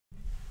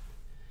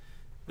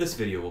This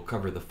video will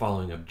cover the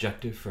following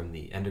objective from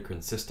the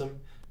endocrine system,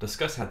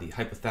 discuss how the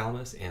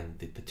hypothalamus and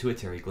the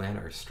pituitary gland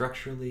are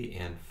structurally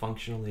and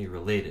functionally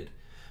related,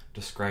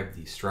 describe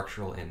the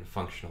structural and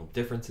functional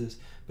differences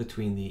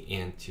between the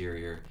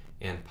anterior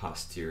and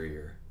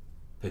posterior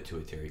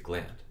pituitary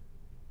gland.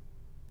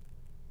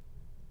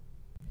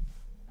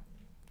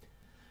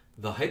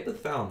 The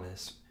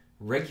hypothalamus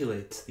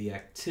regulates the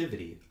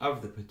activity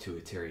of the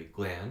pituitary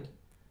gland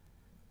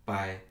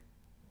by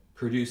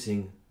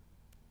producing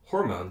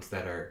hormones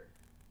that are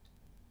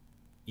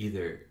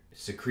either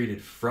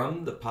secreted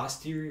from the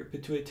posterior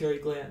pituitary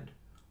gland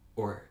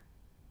or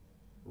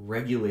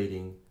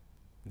regulating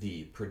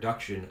the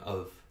production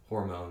of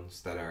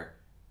hormones that are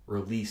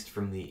released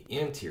from the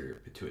anterior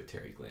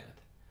pituitary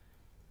gland.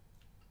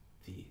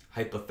 The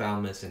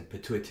hypothalamus and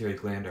pituitary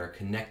gland are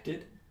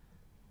connected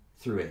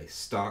through a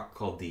stalk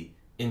called the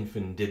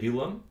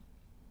infundibulum.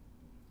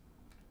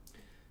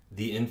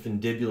 The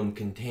infundibulum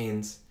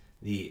contains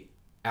the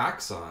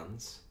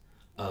axons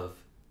of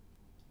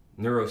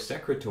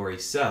neurosecretory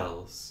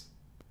cells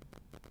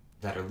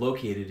that are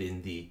located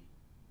in the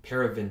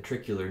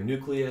paraventricular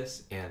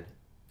nucleus and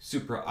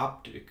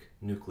supraoptic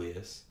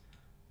nucleus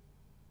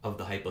of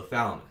the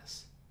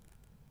hypothalamus.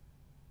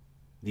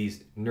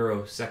 These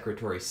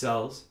neurosecretory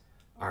cells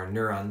are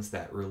neurons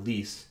that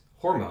release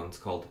hormones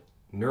called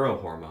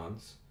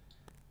neurohormones.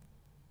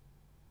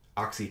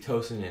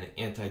 Oxytocin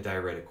and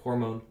antidiuretic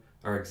hormone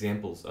are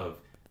examples of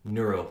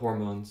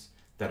neurohormones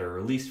that are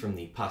released from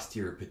the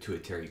posterior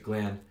pituitary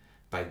gland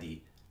by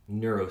the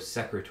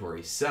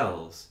neurosecretory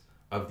cells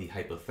of the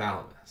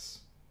hypothalamus.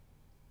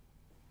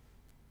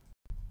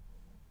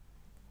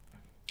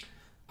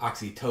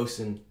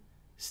 Oxytocin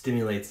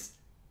stimulates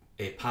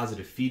a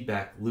positive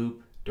feedback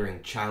loop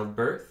during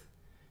childbirth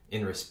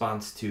in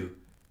response to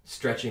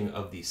stretching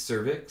of the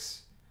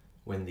cervix.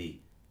 When the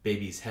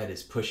baby's head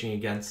is pushing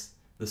against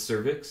the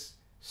cervix,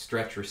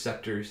 stretch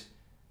receptors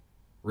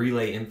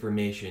relay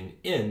information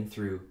in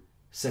through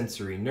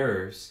sensory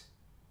nerves.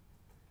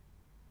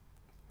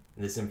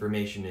 This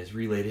information is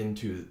relayed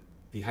into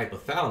the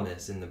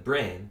hypothalamus in the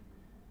brain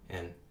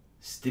and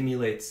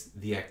stimulates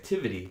the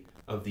activity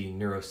of the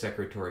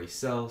neurosecretory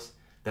cells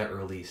that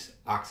release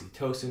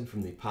oxytocin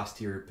from the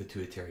posterior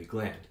pituitary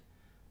gland.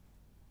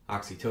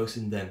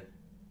 Oxytocin then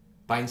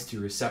binds to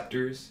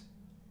receptors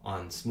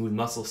on smooth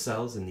muscle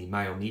cells in the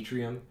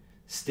myometrium,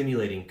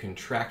 stimulating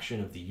contraction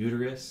of the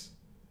uterus,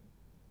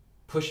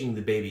 pushing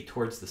the baby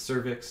towards the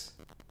cervix,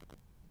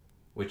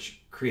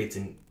 which creates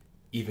an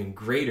even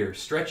greater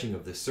stretching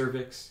of the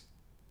cervix,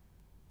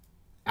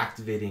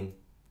 activating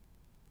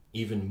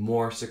even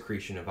more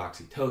secretion of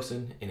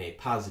oxytocin in a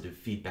positive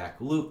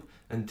feedback loop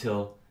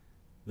until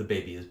the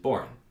baby is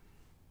born.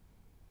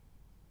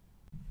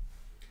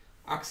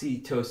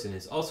 Oxytocin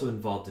is also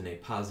involved in a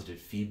positive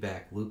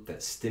feedback loop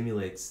that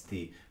stimulates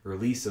the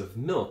release of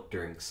milk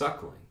during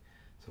suckling.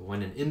 So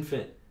when an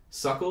infant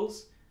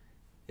suckles,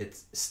 it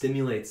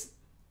stimulates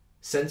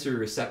sensory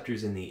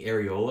receptors in the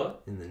areola,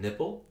 in the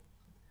nipple,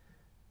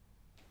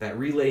 that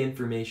relay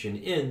information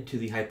into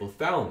the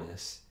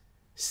hypothalamus,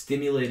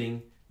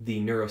 stimulating the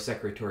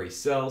neurosecretory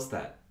cells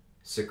that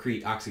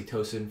secrete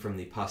oxytocin from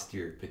the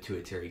posterior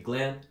pituitary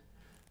gland.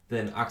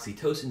 Then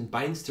oxytocin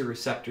binds to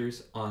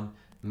receptors on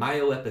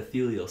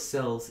myoepithelial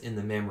cells in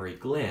the mammary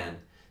gland,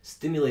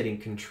 stimulating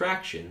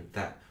contraction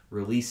that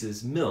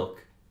releases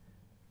milk.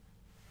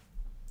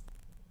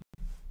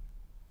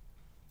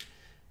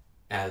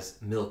 As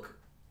milk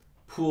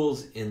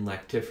pools in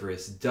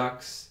lactiferous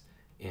ducts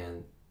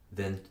and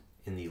then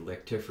in the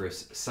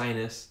lactiferous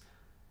sinus,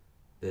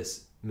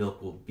 this milk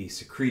will be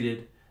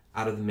secreted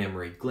out of the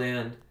mammary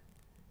gland,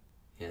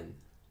 and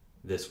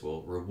this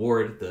will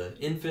reward the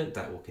infant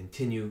that will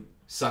continue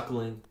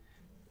suckling.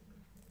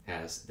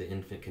 As the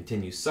infant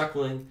continues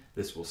suckling,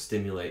 this will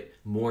stimulate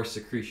more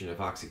secretion of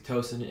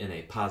oxytocin in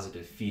a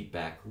positive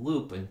feedback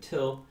loop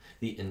until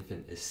the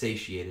infant is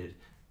satiated.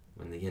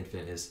 When the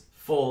infant is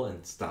full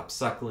and stops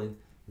suckling,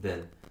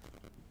 then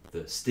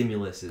the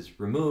stimulus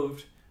is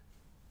removed,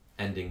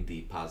 ending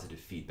the positive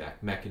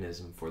feedback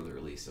mechanism for the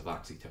release of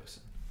oxytocin.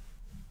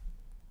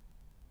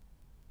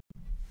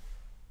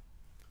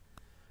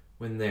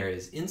 When there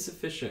is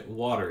insufficient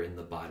water in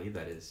the body,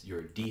 that is,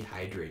 you're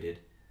dehydrated,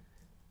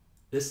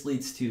 this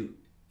leads to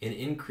an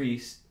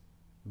increased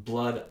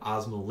blood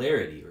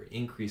osmolarity, or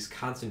increased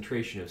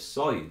concentration of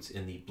solutes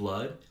in the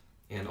blood,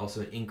 and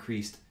also an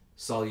increased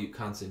solute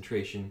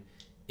concentration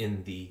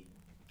in the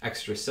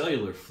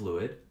extracellular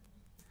fluid.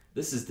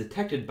 This is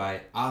detected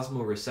by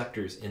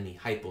osmoreceptors in the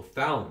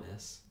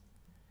hypothalamus.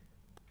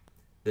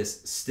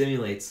 This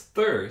stimulates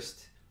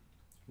thirst,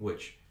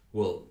 which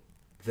will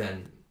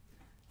then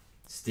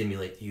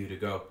stimulate you to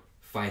go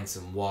find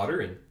some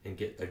water and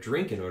get a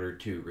drink in order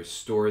to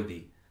restore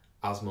the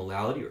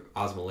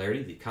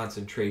osmolarity, the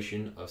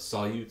concentration of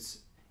solutes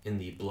in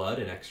the blood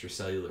and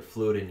extracellular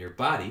fluid in your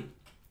body.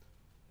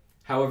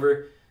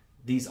 However,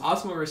 these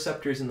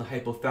osmoreceptors in the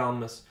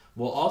hypothalamus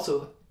will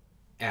also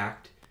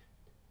act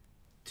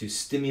to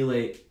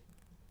stimulate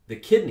the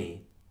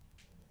kidney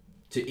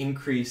to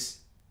increase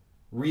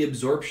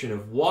reabsorption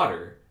of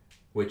water,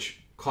 which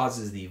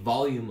causes the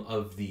volume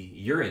of the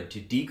urine to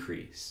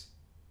decrease,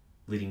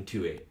 leading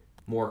to a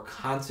more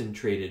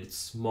concentrated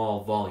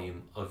small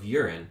volume of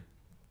urine.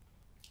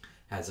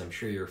 As I'm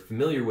sure you're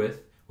familiar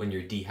with, when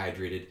you're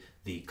dehydrated,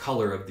 the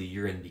color of the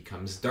urine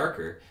becomes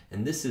darker,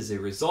 and this is a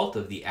result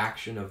of the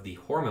action of the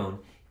hormone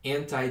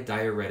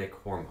antidiuretic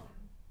hormone.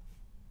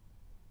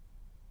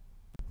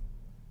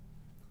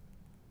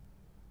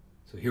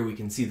 So here we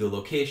can see the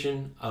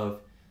location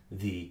of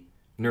the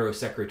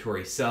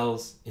neurosecretory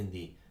cells in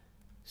the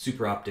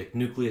supraoptic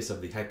nucleus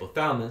of the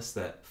hypothalamus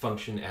that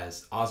function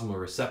as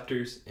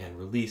osmoreceptors and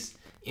release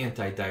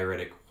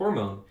antidiuretic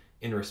hormone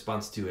in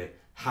response to a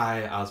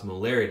high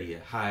osmolarity,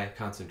 a high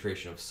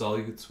concentration of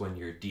solutes when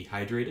you're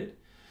dehydrated.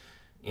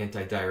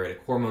 Antidiuretic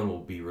hormone will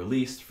be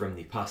released from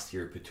the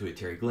posterior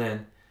pituitary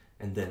gland,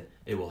 and then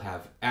it will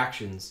have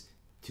actions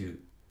to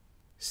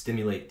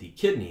stimulate the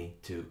kidney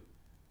to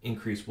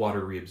increase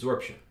water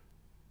reabsorption.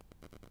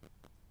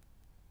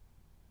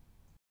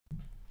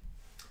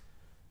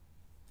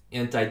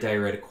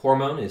 Antidiuretic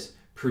hormone is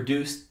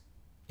produced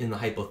in the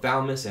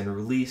hypothalamus and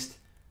released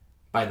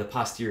by the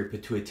posterior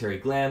pituitary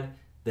gland.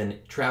 Then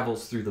it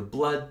travels through the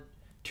blood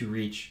to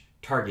reach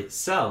target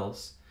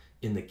cells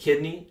in the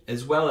kidney,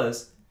 as well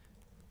as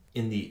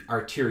in the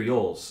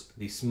arterioles,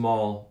 the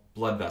small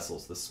blood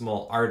vessels, the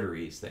small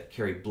arteries that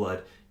carry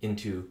blood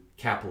into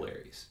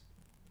capillaries.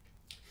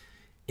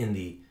 In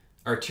the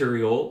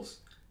arterioles,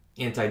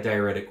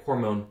 antidiuretic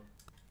hormone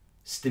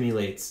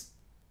stimulates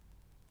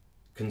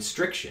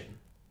constriction,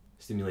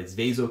 stimulates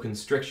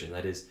vasoconstriction,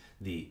 that is,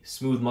 the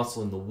smooth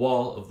muscle in the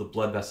wall of the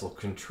blood vessel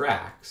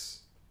contracts,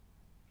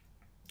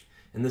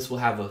 and this will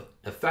have an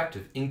effect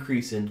of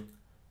increase in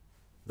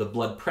the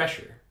blood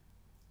pressure.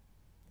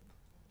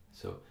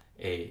 So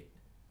a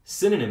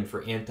synonym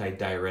for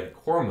antidiuretic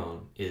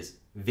hormone is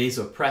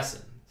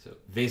vasopressin. So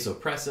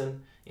vasopressin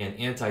and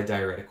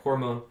antidiuretic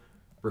hormone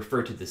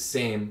refer to the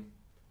same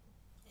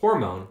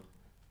hormone,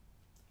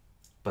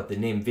 but the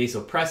name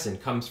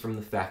vasopressin comes from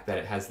the fact that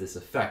it has this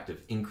effect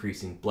of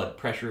increasing blood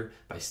pressure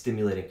by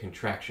stimulating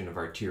contraction of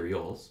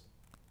arterioles.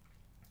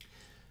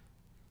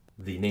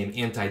 The name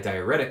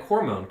antidiuretic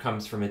hormone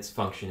comes from its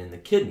function in the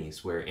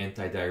kidneys, where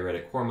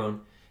antidiuretic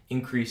hormone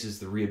increases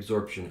the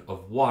reabsorption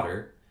of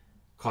water,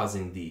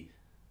 causing the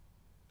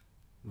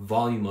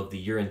volume of the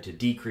urine to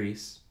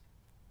decrease.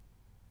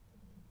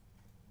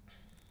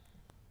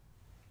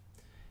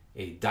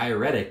 A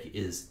diuretic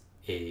is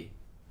a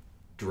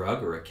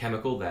drug or a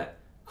chemical that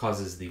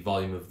causes the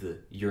volume of the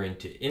urine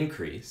to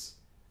increase.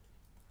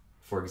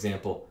 For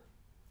example,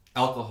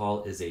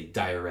 alcohol is a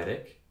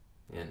diuretic,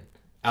 and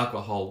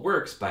alcohol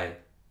works by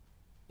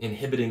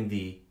inhibiting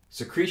the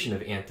secretion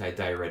of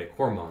antidiuretic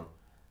hormone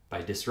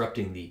by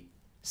disrupting the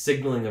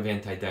signaling of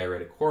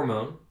antidiuretic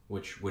hormone,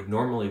 which would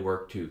normally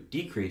work to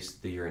decrease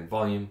the urine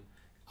volume.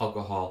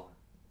 Alcohol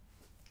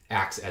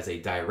acts as a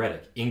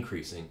diuretic,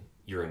 increasing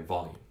urine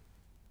volume.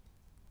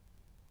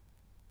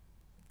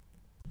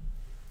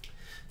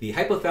 The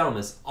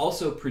hypothalamus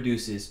also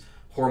produces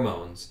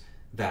hormones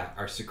that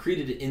are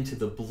secreted into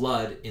the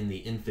blood in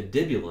the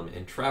infundibulum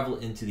and travel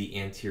into the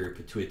anterior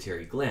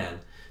pituitary gland.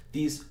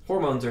 These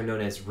hormones are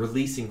known as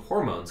releasing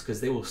hormones because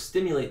they will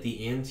stimulate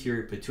the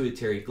anterior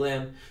pituitary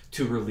gland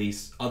to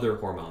release other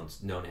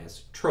hormones known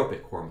as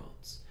tropic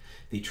hormones.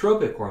 The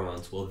tropic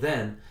hormones will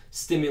then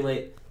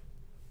stimulate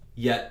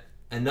yet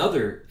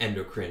another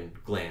endocrine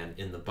gland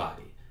in the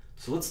body.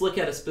 So let's look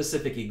at a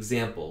specific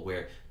example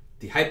where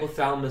the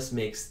hypothalamus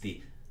makes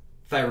the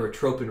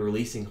thyrotropin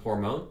releasing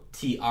hormone,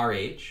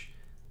 TRH,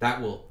 that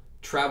will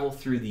travel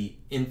through the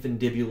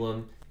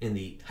infundibulum in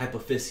the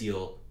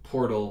hypophyseal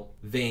portal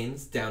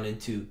veins down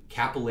into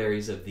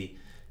capillaries of the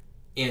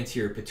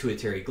anterior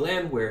pituitary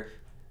gland, where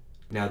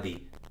now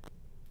the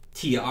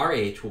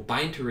TRH will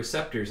bind to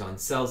receptors on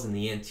cells in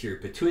the anterior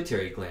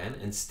pituitary gland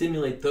and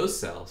stimulate those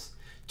cells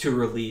to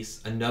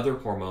release another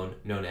hormone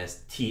known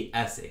as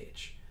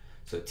TSH.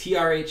 So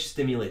TRH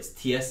stimulates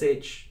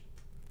TSH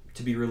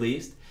to be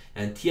released,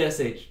 and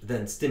TSH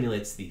then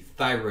stimulates the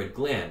thyroid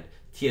gland.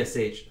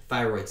 TSH,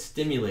 thyroid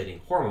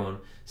stimulating hormone,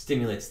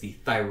 stimulates the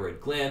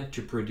thyroid gland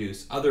to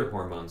produce other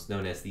hormones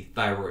known as the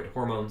thyroid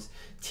hormones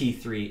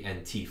T3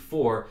 and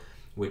T4,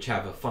 which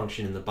have a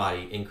function in the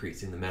body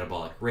increasing the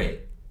metabolic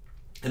rate.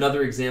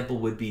 Another example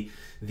would be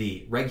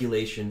the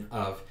regulation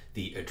of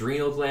the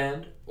adrenal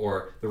gland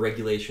or the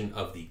regulation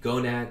of the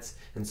gonads.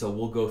 And so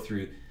we'll go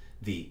through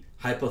the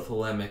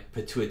hypothalamic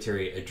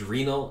pituitary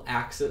adrenal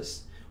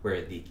axis,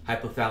 where the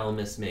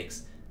hypothalamus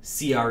makes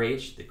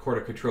CRH, the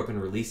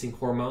corticotropin releasing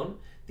hormone,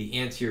 the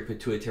anterior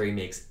pituitary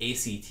makes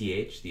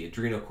ACTH, the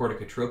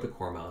adrenocorticotropic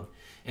hormone,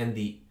 and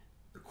the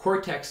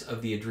cortex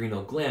of the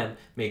adrenal gland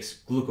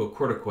makes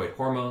glucocorticoid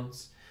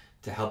hormones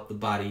to help the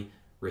body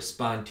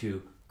respond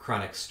to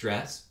chronic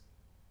stress.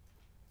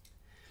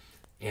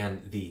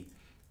 And the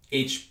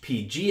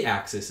HPG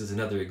axis is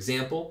another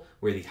example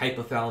where the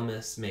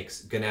hypothalamus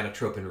makes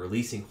gonadotropin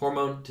releasing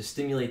hormone to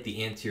stimulate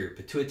the anterior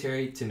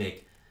pituitary to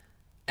make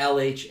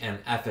LH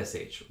and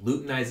FSH,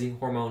 luteinizing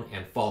hormone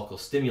and follicle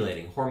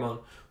stimulating hormone,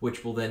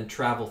 which will then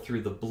travel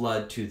through the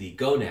blood to the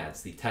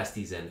gonads, the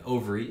testes and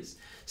ovaries,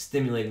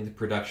 stimulating the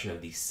production of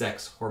the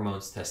sex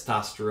hormones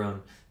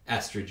testosterone,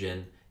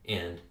 estrogen,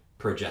 and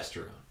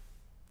progesterone.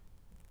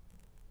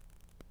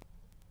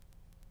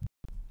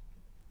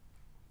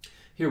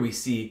 Here we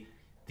see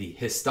the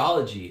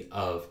histology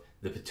of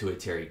the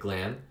pituitary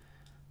gland.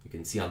 You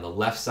can see on the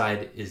left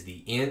side is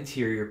the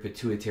anterior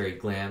pituitary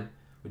gland,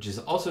 which is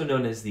also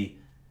known as the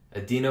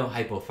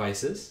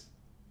adenohypophysis.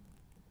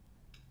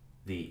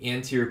 The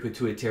anterior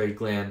pituitary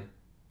gland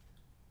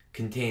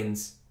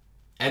contains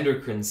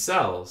endocrine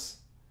cells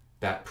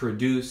that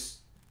produce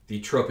the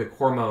tropic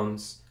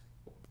hormones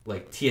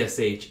like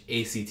TSH,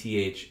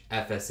 ACTH,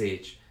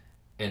 FSH,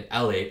 and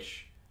LH,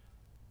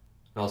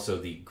 also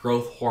the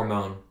growth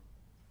hormone,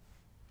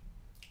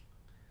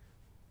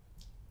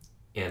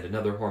 and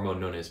another hormone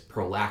known as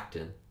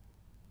prolactin.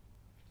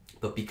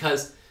 But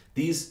because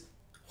these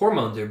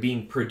hormones are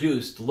being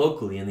produced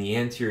locally in the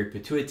anterior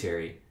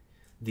pituitary,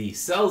 the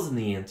cells in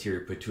the anterior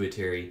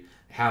pituitary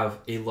have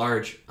a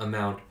large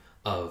amount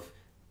of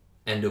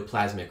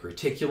endoplasmic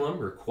reticulum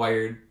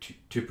required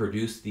to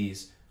produce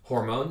these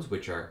hormones,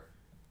 which are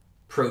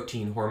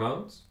protein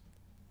hormones.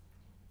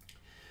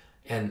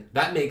 And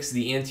that makes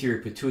the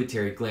anterior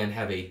pituitary gland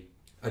have a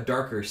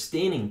darker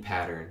staining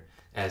pattern,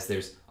 as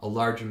there's a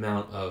large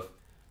amount of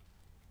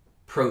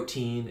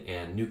protein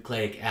and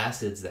nucleic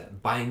acids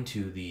that bind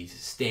to the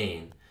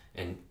stain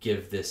and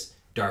give this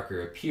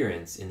darker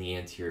appearance in the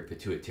anterior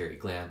pituitary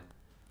gland.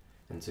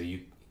 And so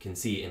you can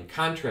see, in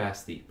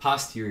contrast, the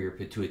posterior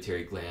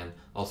pituitary gland,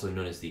 also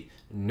known as the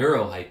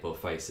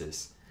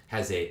neurohypophysis,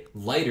 has a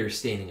lighter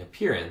staining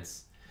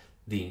appearance.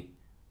 The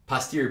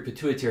posterior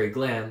pituitary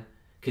gland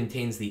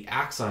contains the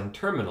axon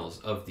terminals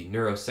of the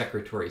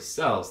neurosecretory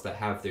cells that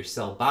have their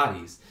cell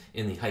bodies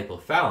in the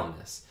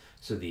hypothalamus.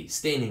 So the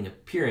staining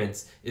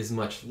appearance is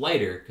much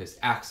lighter because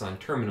axon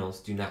terminals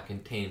do not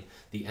contain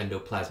the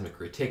endoplasmic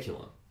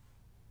reticulum.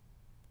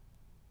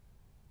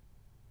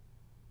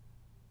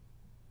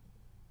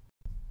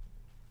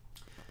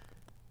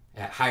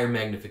 At higher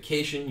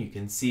magnification, you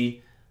can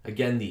see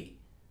again the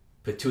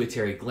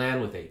pituitary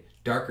gland with a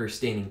darker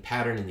staining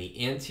pattern in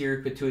the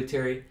anterior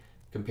pituitary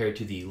compared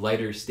to the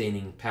lighter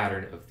staining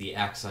pattern of the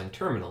axon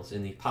terminals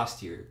in the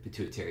posterior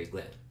pituitary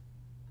gland.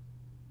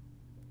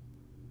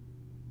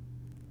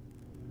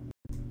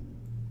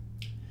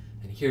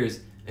 And here's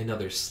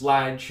another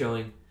slide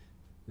showing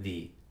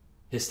the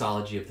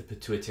histology of the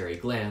pituitary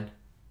gland.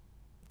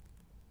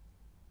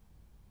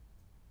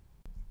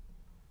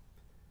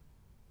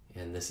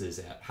 And this is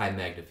at high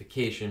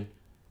magnification,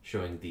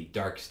 showing the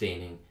dark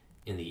staining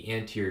in the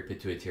anterior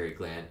pituitary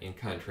gland in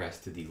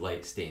contrast to the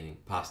light staining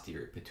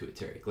posterior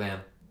pituitary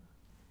gland.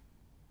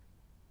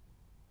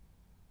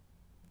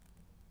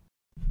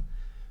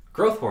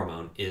 Growth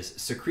hormone is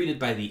secreted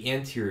by the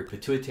anterior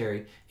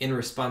pituitary in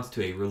response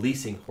to a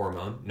releasing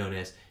hormone known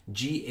as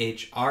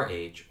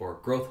GHRH, or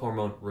growth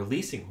hormone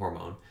releasing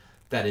hormone,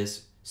 that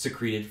is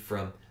secreted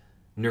from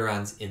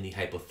neurons in the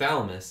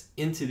hypothalamus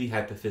into the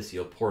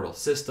hypophyseal portal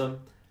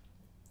system.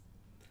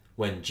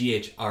 When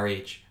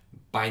GHRH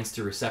binds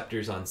to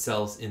receptors on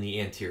cells in the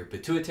anterior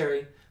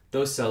pituitary,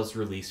 those cells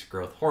release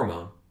growth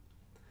hormone.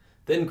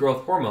 Then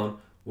growth hormone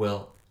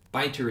will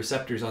bind to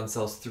receptors on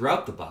cells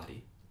throughout the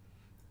body.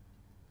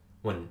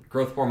 When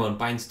growth hormone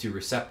binds to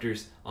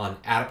receptors on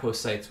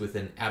adipocytes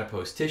within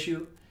adipose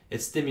tissue,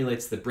 it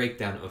stimulates the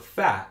breakdown of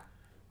fat,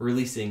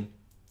 releasing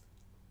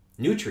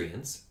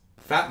nutrients,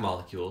 fat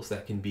molecules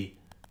that can be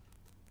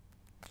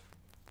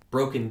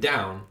broken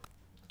down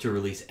to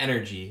release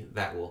energy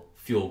that will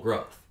fuel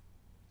growth.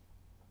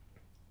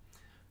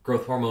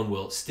 Growth hormone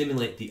will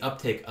stimulate the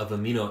uptake of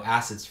amino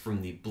acids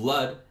from the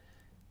blood,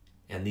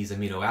 and these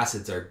amino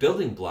acids are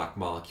building block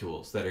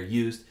molecules that are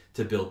used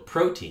to build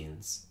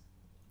proteins.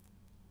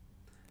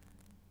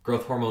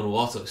 Growth hormone will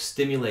also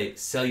stimulate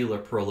cellular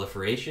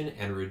proliferation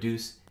and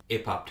reduce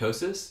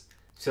apoptosis.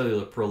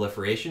 Cellular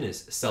proliferation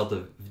is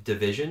cell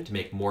division to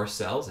make more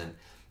cells, and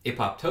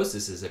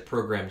apoptosis is a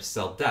programmed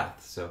cell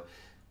death. So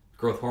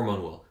growth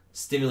hormone will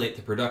stimulate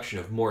the production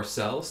of more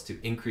cells to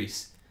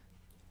increase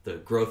the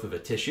growth of a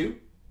tissue.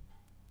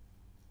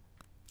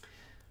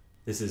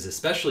 This is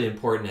especially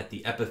important at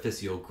the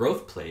epiphyseal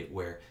growth plate,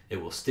 where it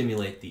will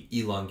stimulate the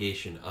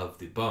elongation of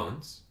the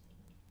bones.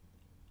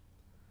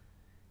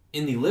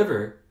 In the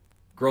liver,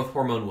 growth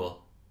hormone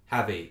will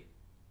have a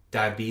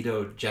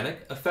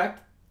diabetogenic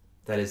effect.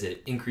 That is,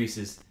 it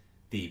increases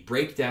the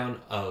breakdown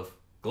of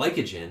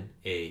glycogen,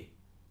 a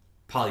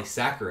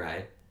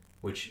polysaccharide,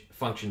 which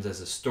functions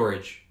as a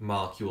storage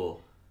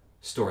molecule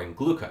storing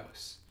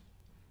glucose.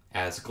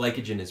 As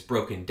glycogen is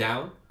broken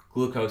down,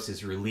 glucose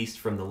is released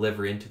from the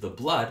liver into the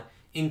blood,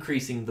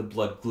 increasing the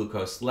blood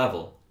glucose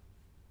level.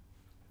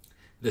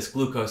 This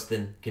glucose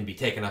then can be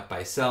taken up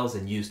by cells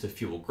and used to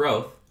fuel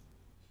growth.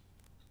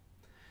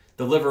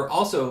 The liver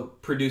also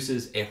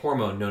produces a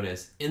hormone known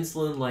as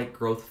insulin-like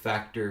growth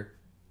factor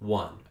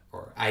 1,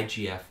 or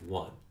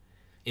IGF-1,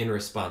 in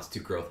response to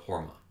growth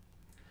hormone.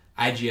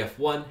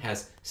 IGF-1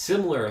 has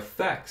similar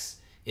effects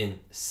in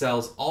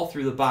cells all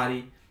through the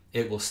body.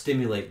 It will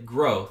stimulate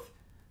growth,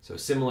 so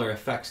similar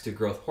effects to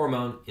growth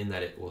hormone in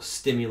that it will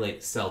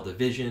stimulate cell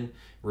division,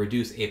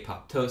 reduce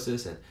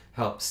apoptosis, and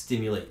help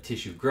stimulate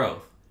tissue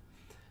growth.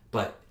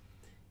 But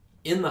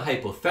in the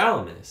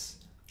hypothalamus,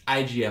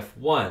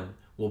 IGF-1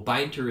 will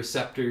bind to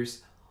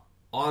receptors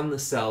on the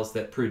cells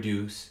that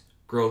produce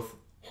growth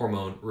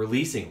hormone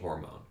releasing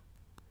hormone.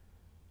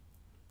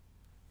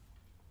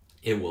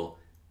 It will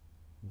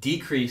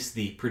decrease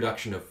the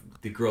production of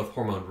the growth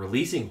hormone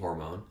releasing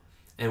hormone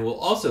and will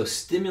also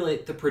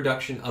stimulate the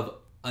production of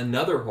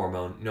another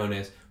hormone known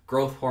as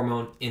growth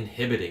hormone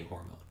inhibiting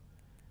hormone.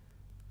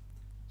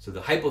 So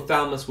the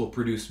hypothalamus will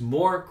produce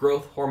more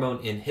growth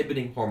hormone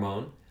inhibiting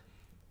hormone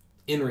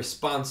in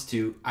response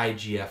to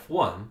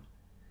IGF-1,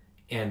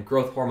 and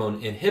growth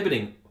hormone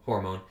inhibiting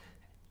hormone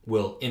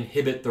will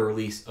inhibit the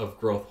release of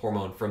growth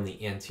hormone from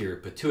the anterior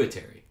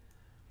pituitary.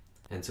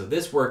 And so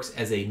this works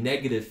as a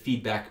negative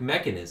feedback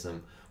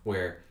mechanism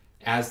where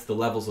as the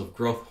levels of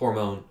growth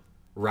hormone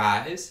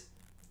rise,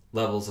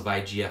 levels of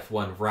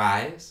IGF-1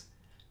 rise,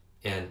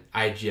 and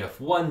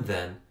IGF-1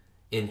 then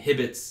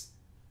inhibits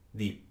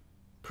the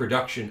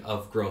production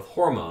of growth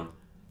hormone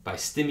by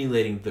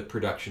stimulating the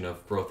production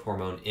of growth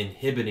hormone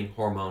inhibiting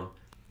hormone,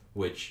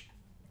 which,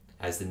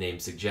 as the name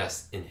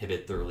suggests,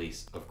 inhibit the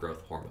release of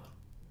growth hormone.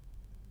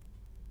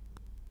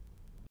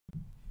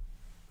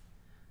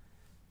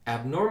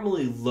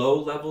 Abnormally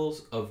low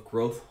levels of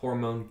growth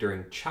hormone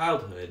during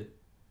childhood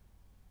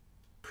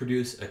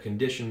produce a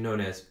condition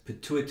known as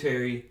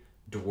pituitary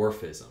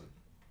dwarfism.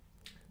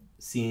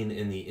 Seen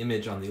in the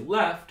image on the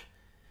left,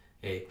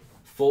 a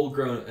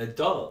full-grown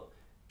adult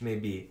may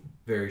be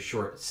very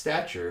short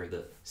stature,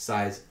 the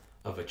size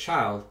of a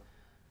child,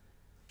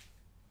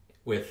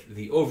 with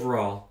the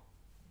overall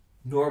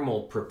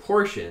normal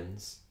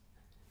proportions.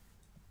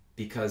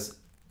 Because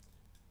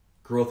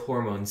growth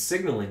hormone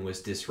signaling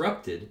was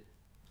disrupted,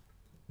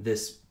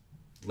 this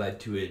led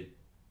to a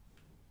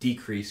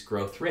decreased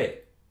growth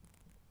rate.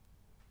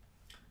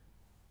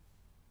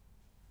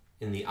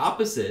 In the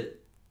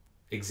opposite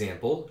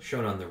example,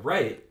 shown on the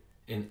right,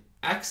 an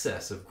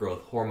excess of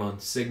growth hormone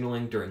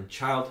signaling during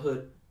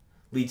childhood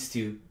leads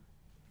to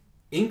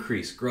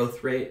increased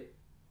growth rate,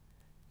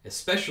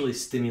 especially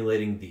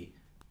stimulating the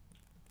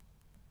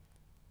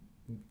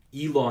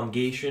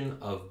elongation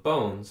of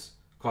bones,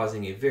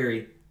 causing a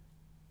very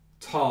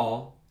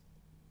tall,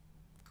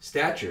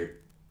 statured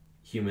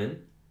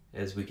human,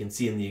 as we can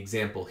see in the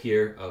example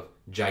here of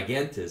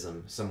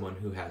gigantism, someone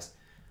who has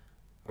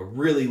a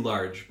really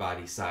large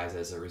body size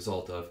as a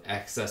result of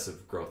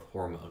excessive growth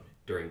hormone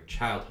during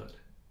childhood.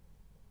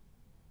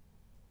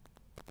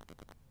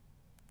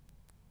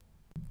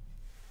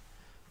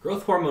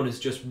 Growth hormone is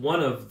just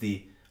one of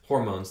the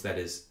hormones that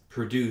is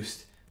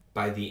produced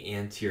by the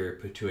anterior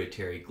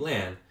pituitary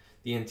gland.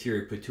 The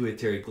anterior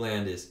pituitary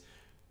gland is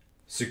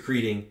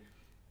secreting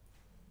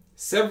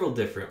several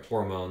different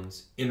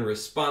hormones in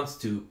response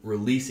to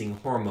releasing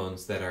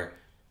hormones that are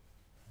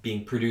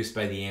being produced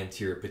by the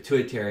anterior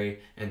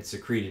pituitary and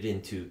secreted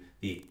into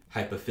the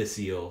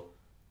hypophyseal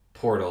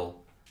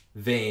portal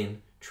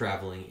vein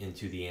traveling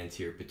into the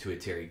anterior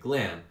pituitary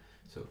gland.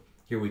 So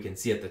here we can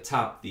see at the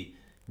top the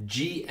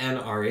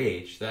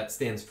GnRH, that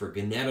stands for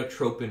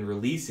gonadotropin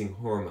releasing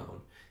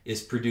hormone,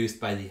 is produced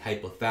by the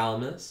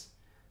hypothalamus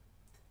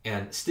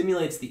and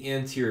stimulates the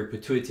anterior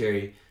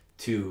pituitary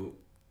to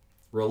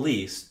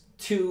release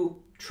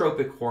two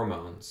tropic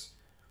hormones,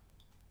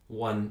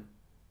 one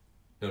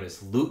known as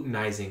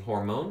luteinizing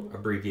hormone,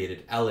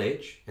 abbreviated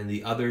LH, and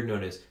the other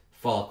known as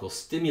follicle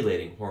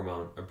stimulating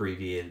hormone,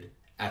 abbreviated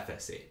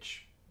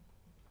FSH.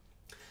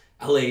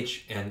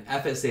 LH and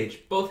FSH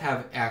both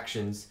have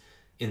actions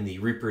in the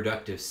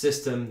reproductive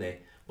system. They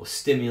will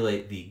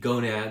stimulate the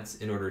gonads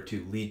in order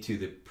to lead to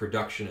the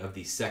production of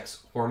the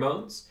sex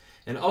hormones,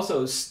 and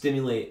also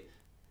stimulate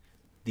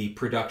the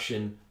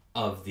production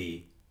of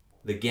the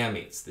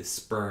gametes, the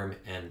sperm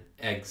and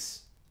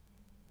eggs.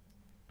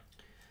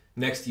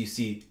 Next you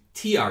see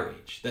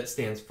TRH, that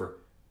stands for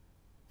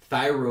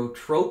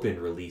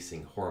thyrotropin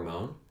releasing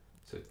hormone.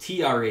 So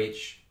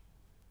TRH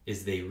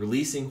is the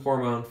releasing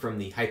hormone from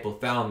the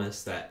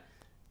hypothalamus that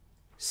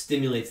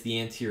stimulates the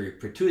anterior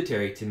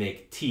pituitary to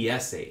make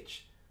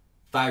TSH,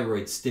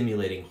 thyroid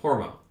stimulating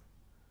hormone.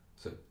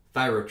 So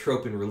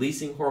thyrotropin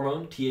releasing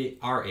hormone,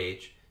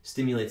 TRH,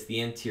 stimulates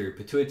the anterior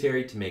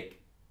pituitary to make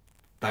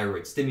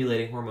thyroid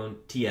stimulating hormone,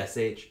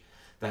 TSH,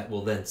 that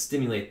will then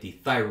stimulate the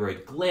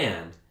thyroid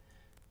gland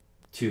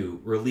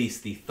to release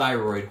the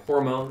thyroid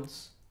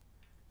hormones,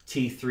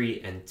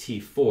 T3 and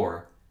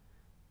T4.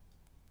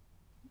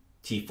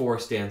 T4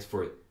 stands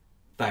for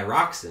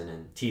thyroxine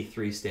and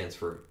T3 stands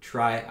for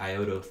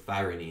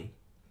triiodothyronine.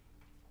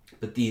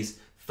 But these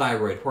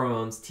thyroid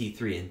hormones,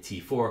 T3 and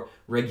T4,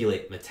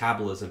 regulate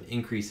metabolism,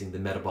 increasing the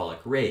metabolic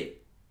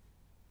rate.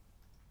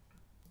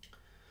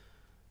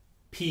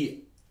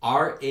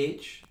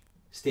 PRH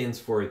stands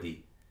for the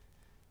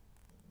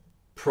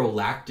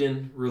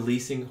prolactin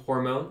releasing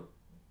hormone.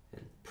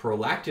 And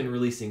prolactin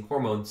releasing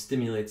hormone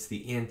stimulates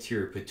the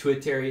anterior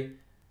pituitary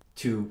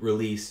to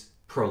release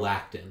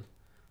prolactin.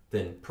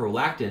 Then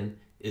prolactin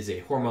is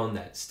a hormone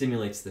that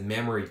stimulates the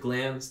mammary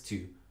glands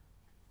to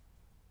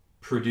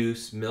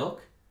produce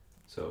milk.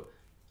 So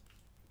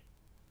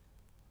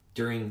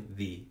during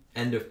the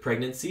end of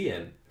pregnancy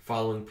and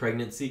following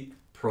pregnancy,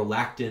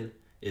 prolactin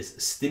is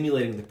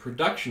stimulating the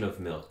production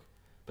of milk.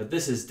 But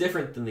this is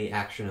different than the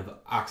action of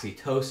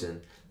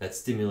oxytocin that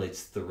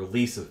stimulates the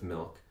release of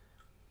milk.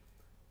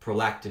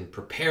 Prolactin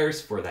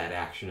prepares for that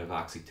action of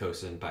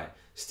oxytocin by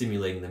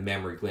stimulating the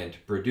mammary gland to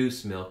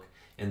produce milk,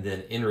 and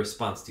then in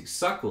response to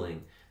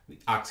suckling, the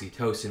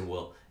oxytocin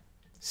will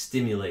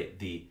stimulate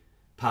the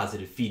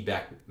positive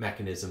feedback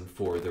mechanism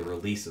for the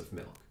release of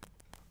milk.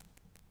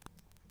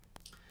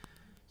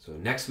 So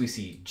next we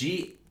see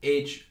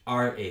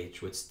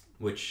GHRH,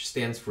 which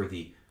stands for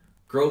the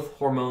growth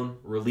hormone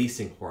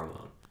releasing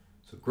hormone.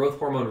 So growth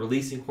hormone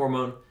releasing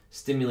hormone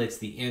stimulates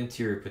the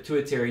anterior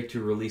pituitary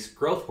to release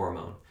growth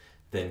hormone.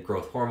 Then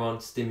growth hormone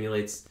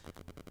stimulates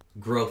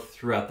growth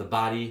throughout the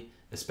body,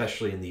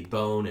 especially in the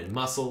bone and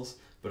muscles,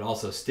 but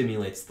also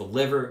stimulates the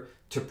liver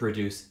to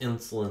produce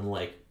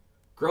insulin-like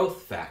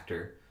growth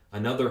factor,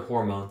 another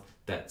hormone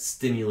that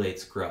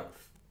stimulates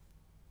growth.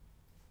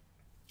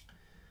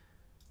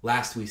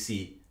 Last, we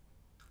see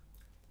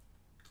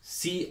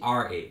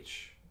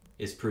CRH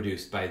is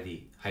produced by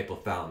the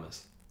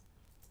hypothalamus.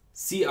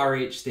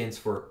 CRH stands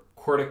for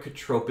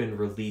corticotropin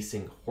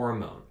releasing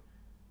hormone.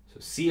 So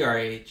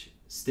CRH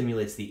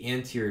stimulates the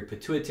anterior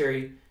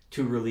pituitary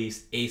to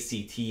release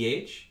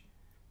ACTH.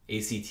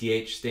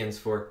 ACTH stands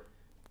for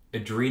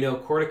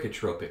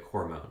adrenocorticotropic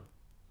hormone.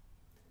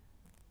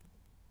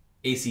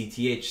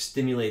 ACTH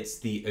stimulates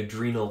the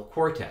adrenal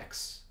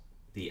cortex,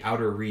 the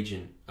outer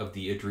region of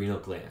the adrenal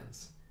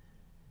glands.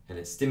 And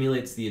it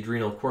stimulates the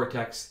adrenal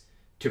cortex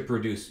to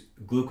produce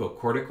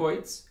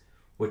glucocorticoids,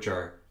 which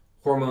are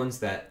hormones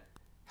that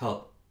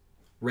help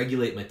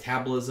regulate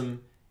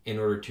metabolism in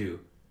order to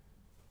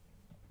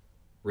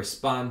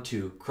respond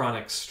to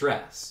chronic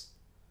stress.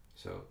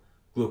 So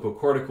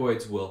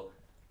glucocorticoids will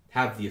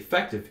have the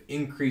effect of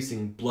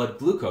increasing blood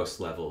glucose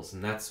levels,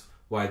 and that's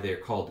why they're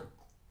called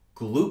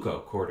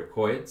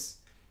glucocorticoids.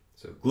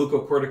 So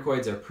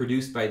glucocorticoids are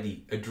produced by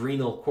the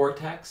adrenal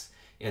cortex,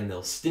 and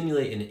they'll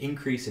stimulate an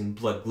increase in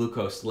blood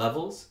glucose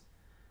levels.